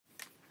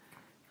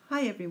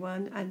Hi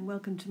everyone and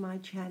welcome to my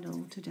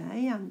channel.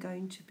 Today I'm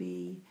going to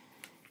be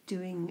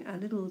doing a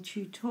little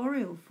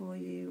tutorial for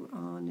you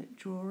on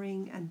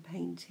drawing and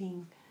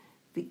painting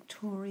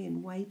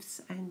Victorian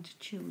waifs and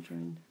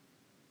children.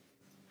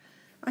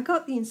 I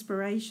got the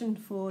inspiration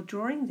for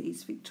drawing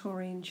these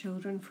Victorian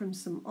children from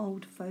some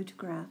old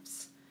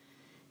photographs.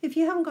 If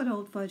you haven't got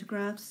old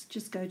photographs,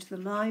 just go to the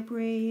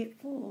library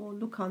or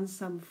look on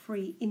some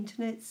free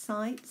internet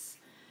sites.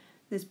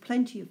 There's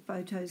plenty of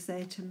photos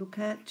there to look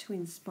at to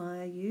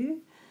inspire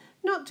you.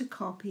 Not to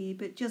copy,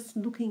 but just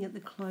looking at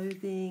the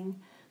clothing,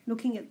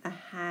 looking at the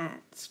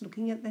hats,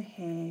 looking at the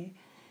hair.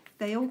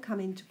 They all come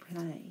into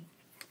play.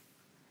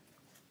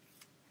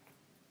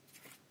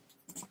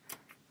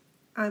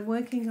 I'm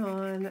working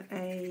on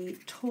a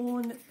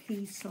torn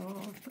piece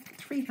of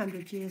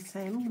 300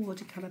 GSM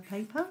watercolour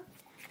paper.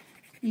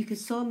 You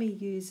saw me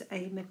use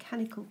a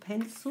mechanical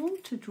pencil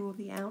to draw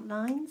the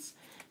outlines,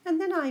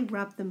 and then I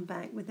rub them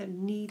back with a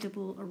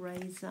kneadable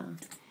eraser.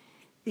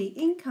 The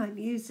ink I'm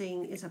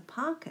using is a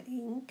Parker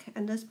ink,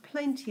 and there's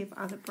plenty of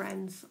other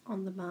brands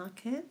on the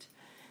market.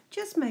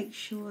 Just make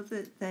sure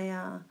that they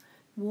are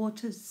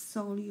water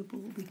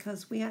soluble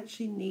because we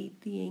actually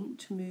need the ink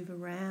to move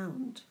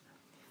around.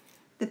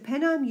 The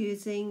pen I'm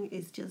using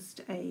is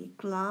just a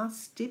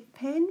glass dip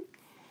pen.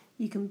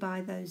 You can buy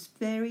those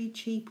very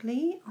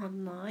cheaply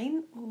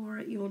online or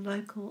at your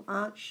local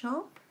art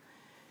shop.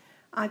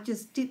 I've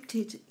just dipped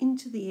it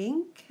into the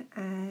ink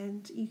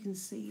and you can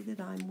see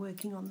that I'm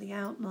working on the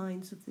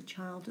outlines of the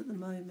child at the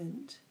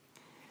moment.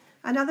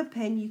 Another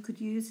pen you could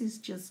use is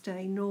just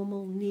a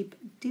normal nib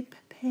dip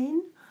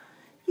pen.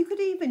 You could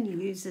even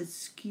use a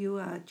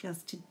skewer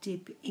just to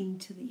dip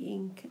into the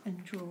ink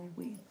and draw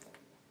with.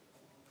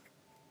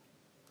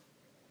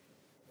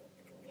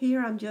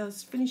 Here I'm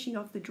just finishing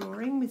off the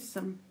drawing with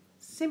some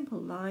simple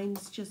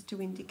lines just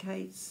to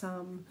indicate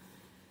some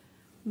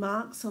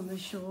marks on the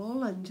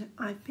shawl, and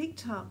I've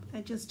picked up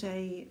just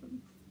a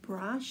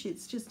brush.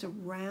 It's just a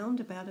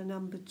round, about a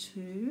number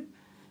 2.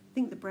 I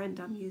think the brand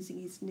I'm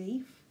using is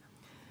Neef,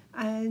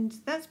 and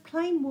that's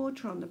plain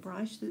water on the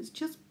brush that's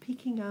just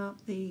picking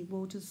up the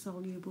water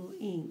soluble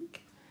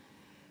ink,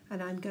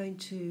 and I'm going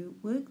to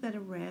work that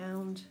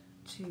around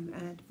to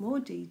add more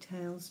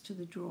details to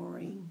the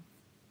drawing.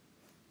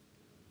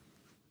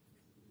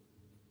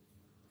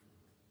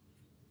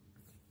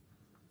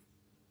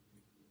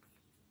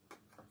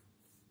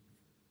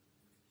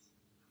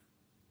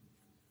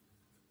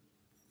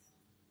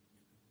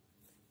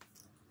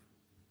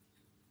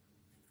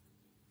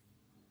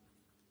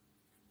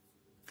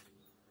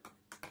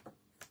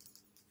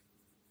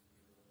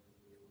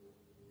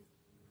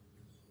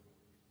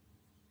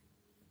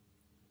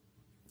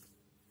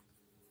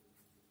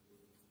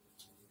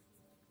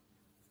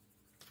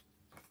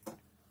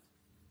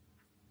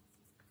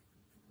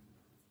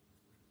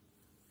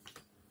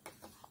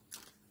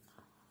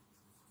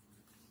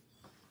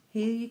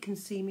 Here you can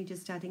see me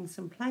just adding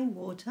some plain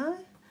water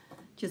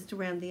just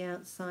around the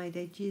outside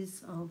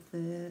edges of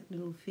the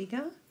little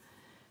figure,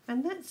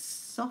 and that's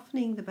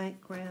softening the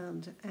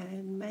background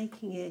and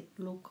making it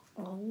look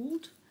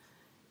old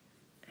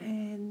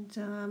and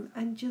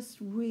just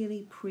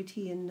really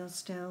pretty and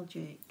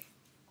nostalgic.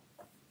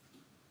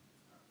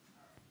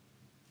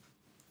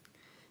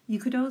 You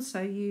could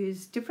also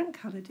use different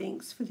coloured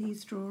inks for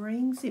these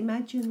drawings.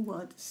 Imagine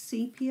what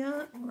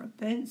sepia or a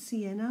burnt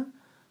sienna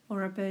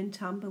or a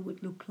burnt umber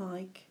would look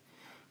like.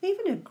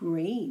 Even a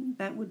green,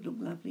 that would look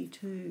lovely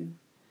too.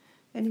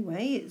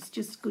 Anyway, it's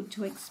just good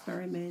to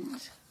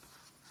experiment.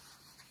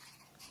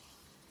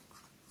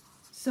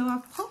 So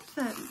I've popped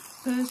that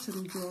first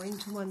little drawing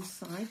to one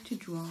side to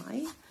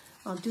dry.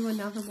 I'll do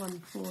another one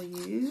for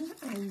you,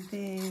 and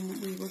then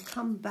we will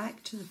come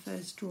back to the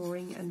first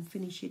drawing and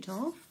finish it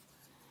off.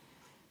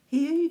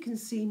 Here you can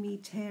see me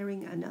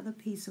tearing another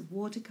piece of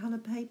watercolour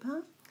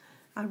paper.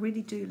 I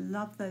really do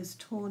love those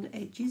torn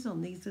edges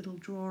on these little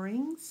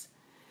drawings.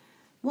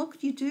 What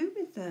could you do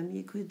with them?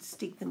 You could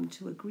stick them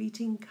to a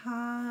greeting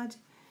card.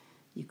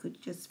 You could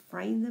just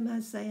frame them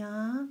as they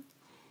are.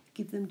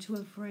 Give them to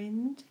a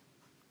friend.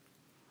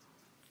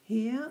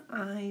 Here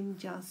I'm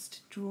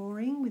just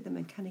drawing with a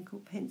mechanical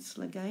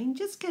pencil again,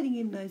 just getting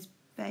in those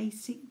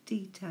basic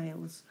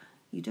details.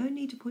 You don't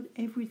need to put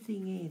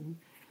everything in.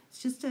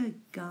 It's just a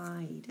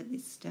guide at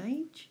this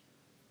stage.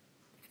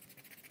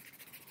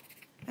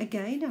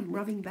 Again, I'm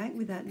rubbing back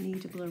with that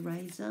kneadable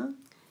eraser.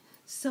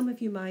 Some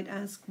of you might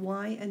ask,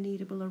 why a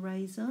kneadable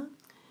eraser?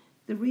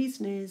 The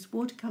reason is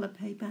watercolour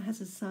paper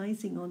has a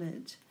sizing on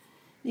it.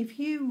 If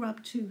you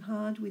rub too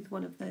hard with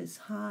one of those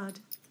hard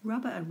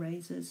rubber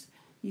erasers,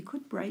 you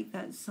could break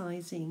that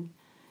sizing.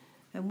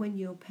 And when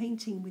you're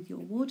painting with your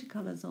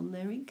watercolours on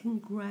there, it can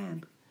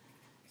grab.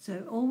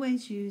 So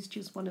always use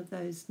just one of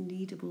those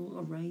kneadable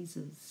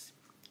erasers.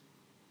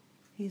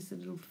 Here's the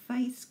little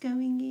face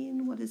going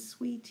in. What a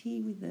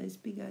sweetie with those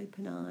big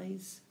open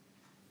eyes.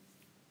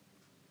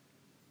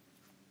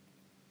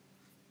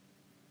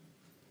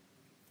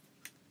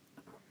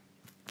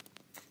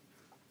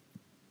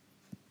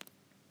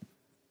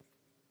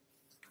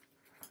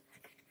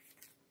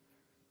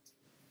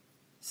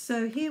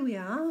 So here we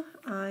are.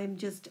 I'm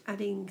just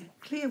adding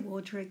clear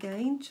water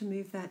again to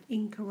move that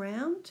ink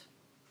around.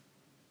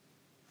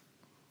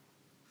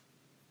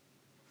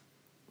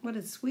 What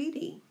a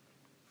sweetie.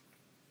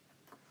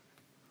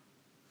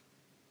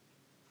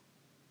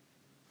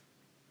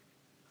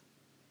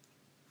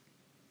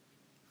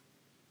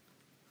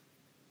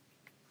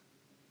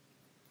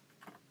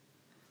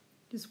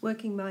 Just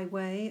working my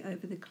way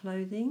over the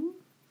clothing.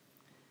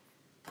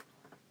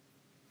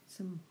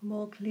 Some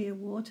more clear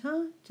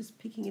water, just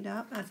picking it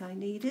up as I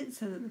need it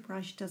so that the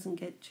brush doesn't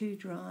get too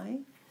dry.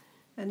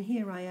 And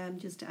here I am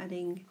just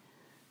adding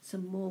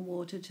some more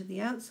water to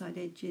the outside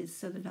edges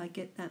so that I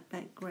get that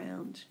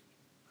background.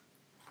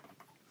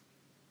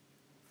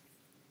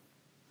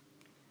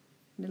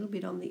 A little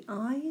bit on the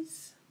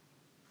eyes.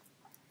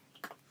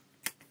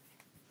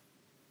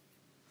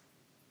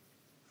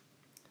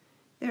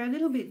 They're a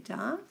little bit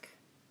dark.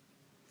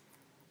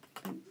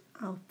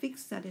 I'll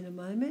fix that in a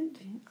moment.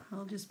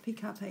 I'll just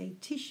pick up a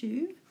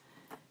tissue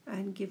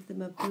and give them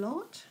a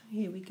blot.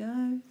 Here we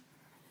go.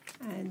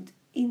 And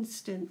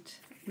instant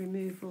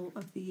removal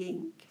of the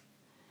ink.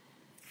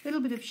 A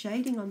little bit of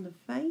shading on the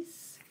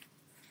face.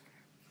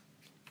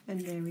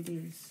 And there it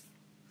is.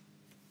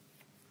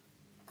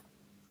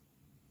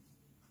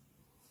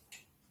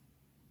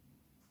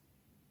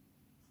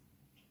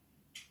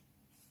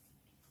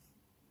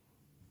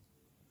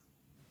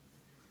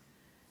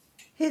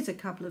 Here's a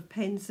couple of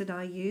pens that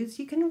I use.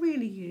 You can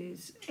really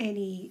use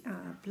any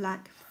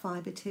black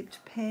fibre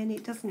tipped pen.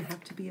 It doesn't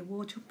have to be a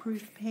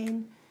waterproof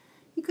pen.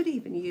 You could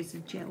even use a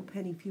gel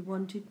pen if you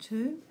wanted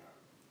to.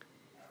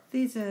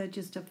 These are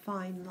just a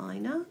fine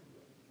liner,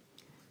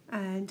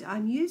 and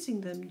I'm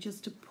using them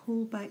just to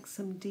pull back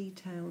some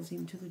details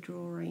into the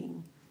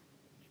drawing.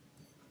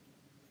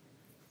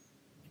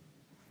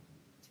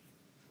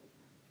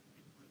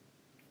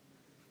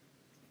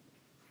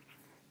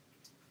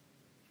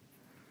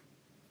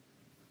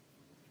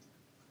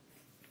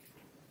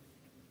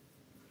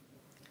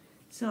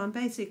 So I'm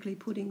basically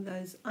putting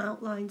those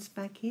outlines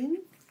back in.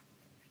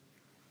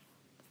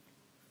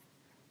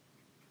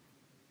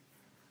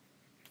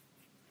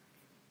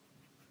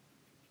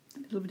 A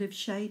little bit of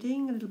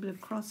shading, a little bit of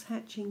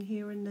cross-hatching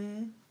here and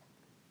there.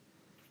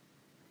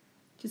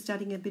 Just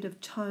adding a bit of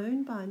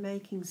tone by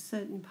making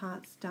certain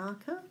parts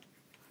darker.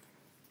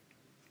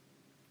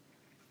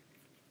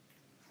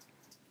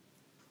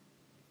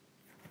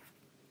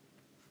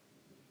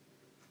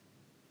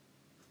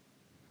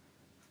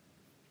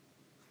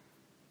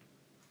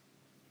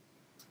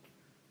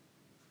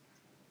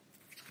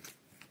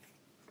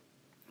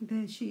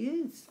 There she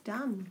is,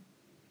 done.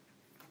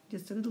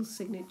 Just a little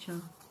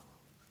signature.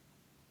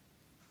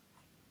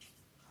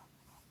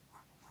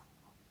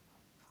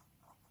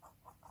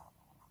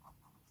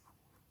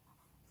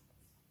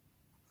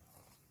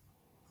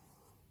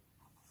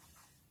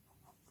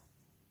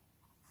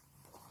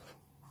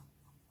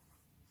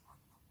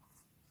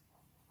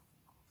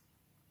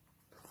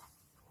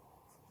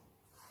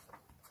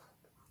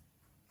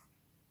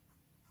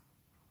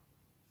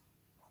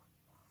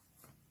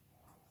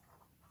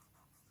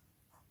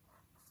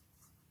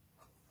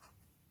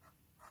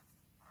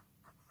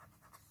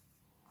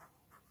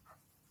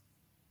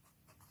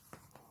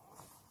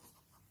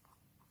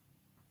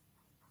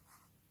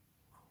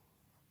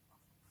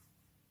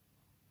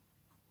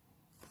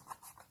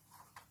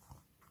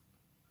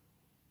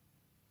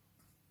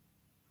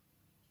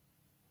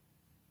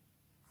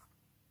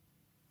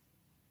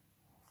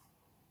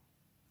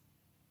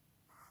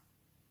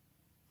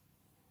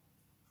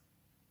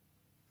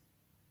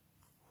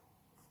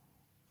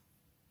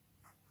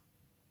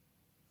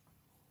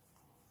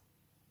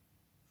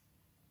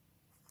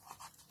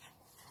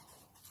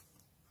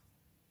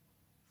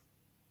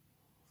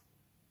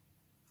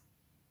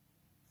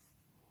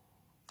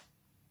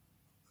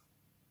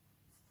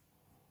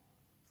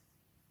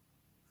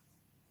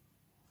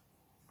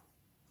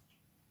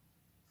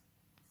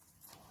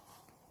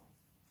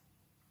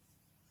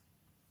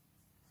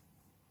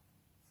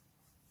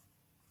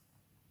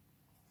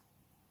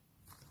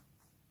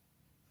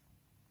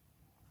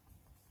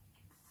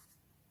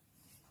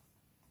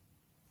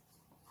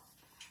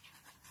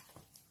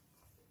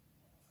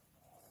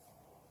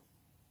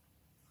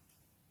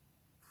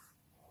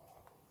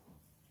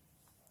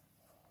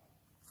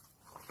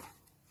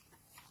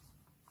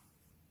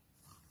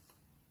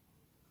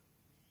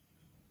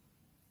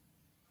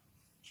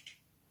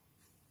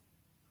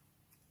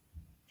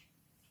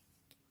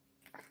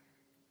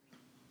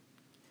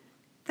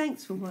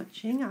 Thanks for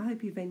watching. I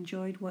hope you've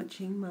enjoyed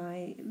watching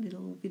my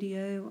little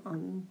video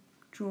on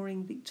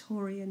drawing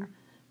Victorian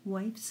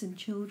waifs and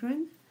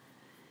children.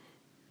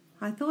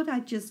 I thought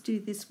I'd just do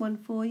this one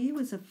for you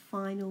as a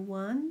final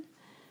one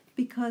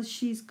because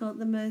she's got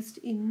the most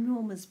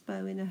enormous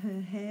bow in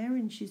her hair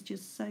and she's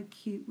just so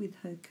cute with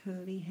her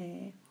curly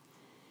hair.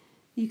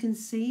 You can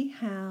see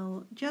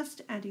how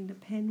just adding the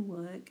pen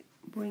work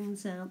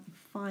brings out the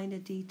finer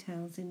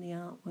details in the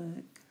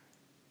artwork.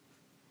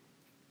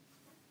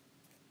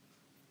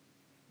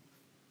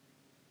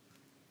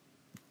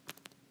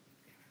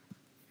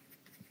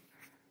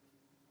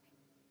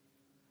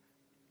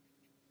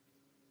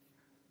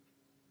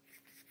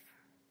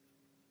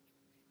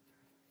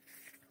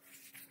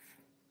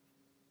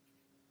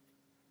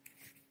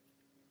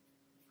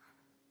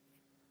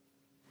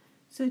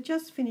 So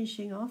just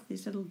finishing off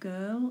this little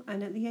girl,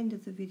 and at the end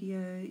of the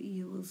video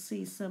you will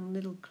see some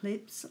little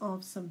clips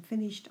of some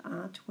finished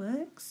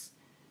artworks.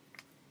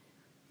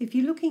 If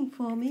you're looking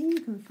for me,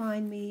 you can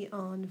find me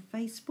on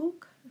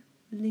Facebook,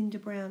 Linda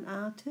Brown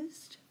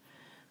Artist.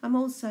 I'm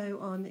also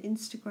on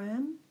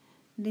Instagram,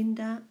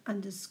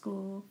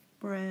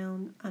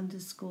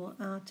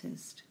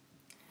 Linda_Brown_artist.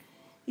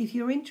 If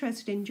you're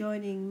interested in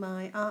joining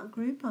my art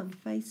group on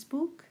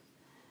Facebook,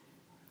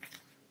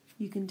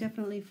 you can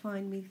definitely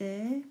find me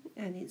there,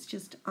 and it's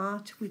just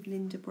Art with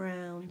Linda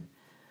Brown.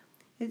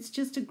 It's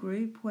just a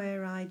group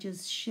where I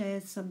just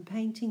share some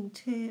painting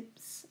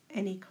tips,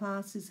 any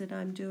classes that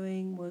I'm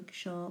doing,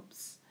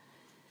 workshops,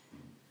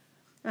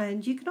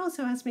 and you can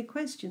also ask me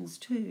questions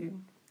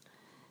too.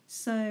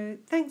 So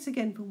thanks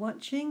again for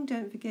watching.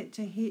 Don't forget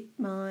to hit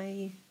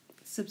my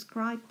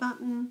subscribe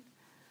button,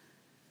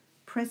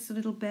 press the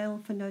little bell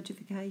for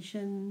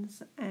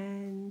notifications,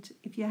 and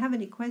if you have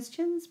any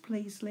questions,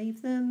 please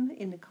leave them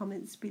in the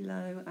comments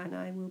below and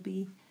I will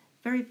be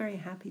very, very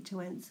happy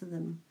to answer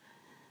them.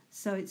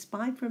 So it's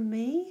bye from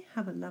me.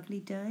 Have a lovely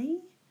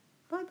day.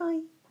 Bye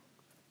bye.